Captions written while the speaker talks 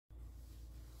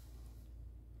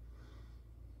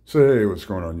So hey, what's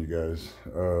going on, you guys?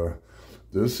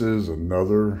 This is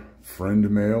another friend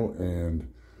mail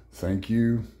and thank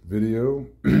you video.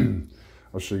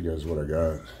 I'll show you guys what I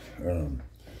got.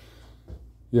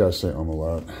 Yeah, I say a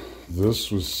lot.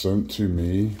 This was sent to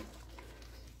me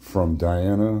from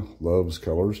Diana Loves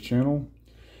Colors channel.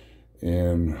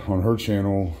 And on her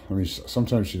channel, I mean,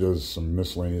 sometimes she does some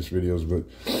miscellaneous videos, but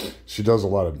she does a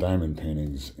lot of diamond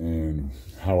paintings. And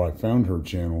how I found her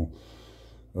channel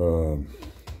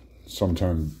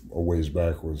sometime a ways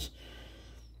back was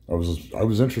I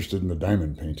was interested in the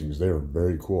diamond paintings. They are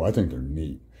very cool. I think they're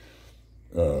neat.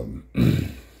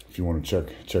 If you want to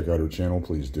check out her channel,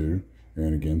 please do.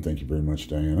 And again, thank you very much,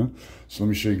 Diana. So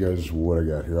let me show you guys what I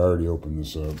got here. I already opened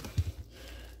this up.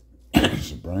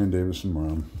 It's a Brian Davison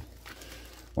mom.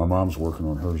 My mom's working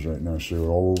on hers right now. Show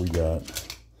all what we got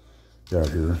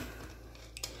here.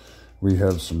 We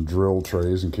have some drill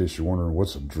trays, in case you're wondering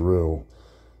what's a drill.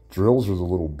 Drills are the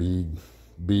little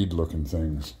bead looking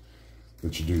things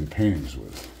that you do the paintings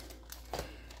with.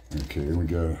 Okay, we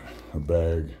got a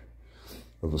bag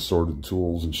of assorted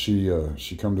tools, and she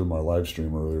come to my live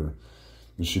stream earlier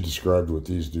and she described what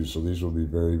these do, so these will be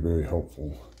very, very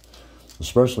helpful.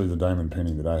 Especially the diamond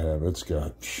painting that I have. It's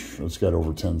got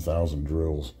over 10,000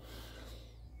 drills.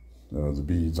 The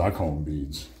beads, I call them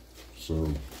beads.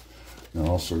 So, and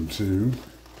also too,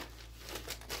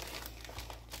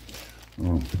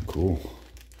 oh, cool.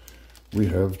 We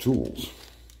have tools.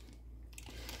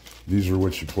 These are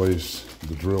what you place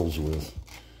the drills with.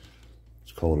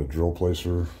 Let's call it a drill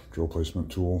placer, drill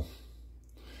placement tool.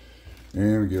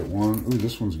 And we get one. Ooh,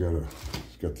 this one's got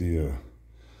the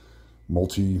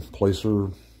multi-placer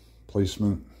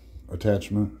placement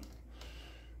attachment.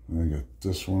 And I got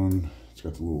this one. It's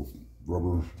got the little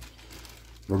rubber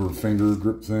finger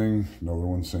grip thing. Another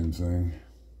one, same thing.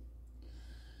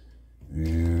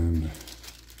 And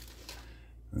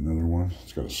another one.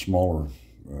 It's got a smaller.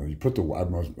 You put the.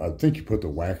 I think you put the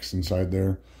wax inside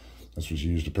there. That's what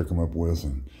you use to pick them up with.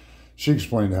 And she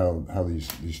explained how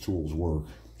these tools work.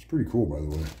 It's pretty cool, by the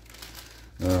way.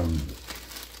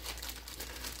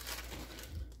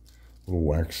 Little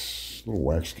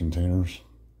wax containers.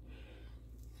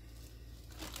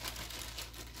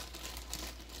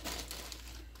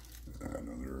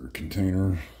 Another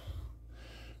container.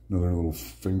 Another little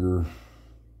finger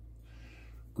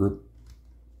grip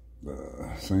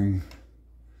thing.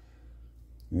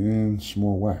 And some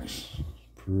more wax.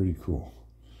 Pretty cool.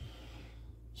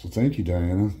 So thank you,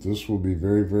 Diana. This will be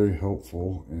very, very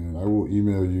helpful. And I will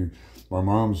email you. My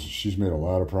mom's, she's made a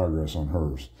lot of progress on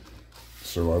hers.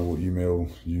 So I will email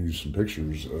you some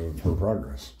pictures of her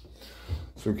progress.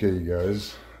 It's okay, you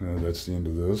guys. That's the end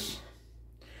of this.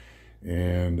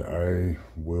 And I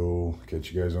will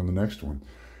catch you guys on the next one.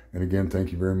 And again,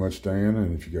 thank you very much, Diana.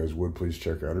 And if you guys would, please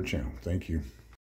check out her channel. Thank you.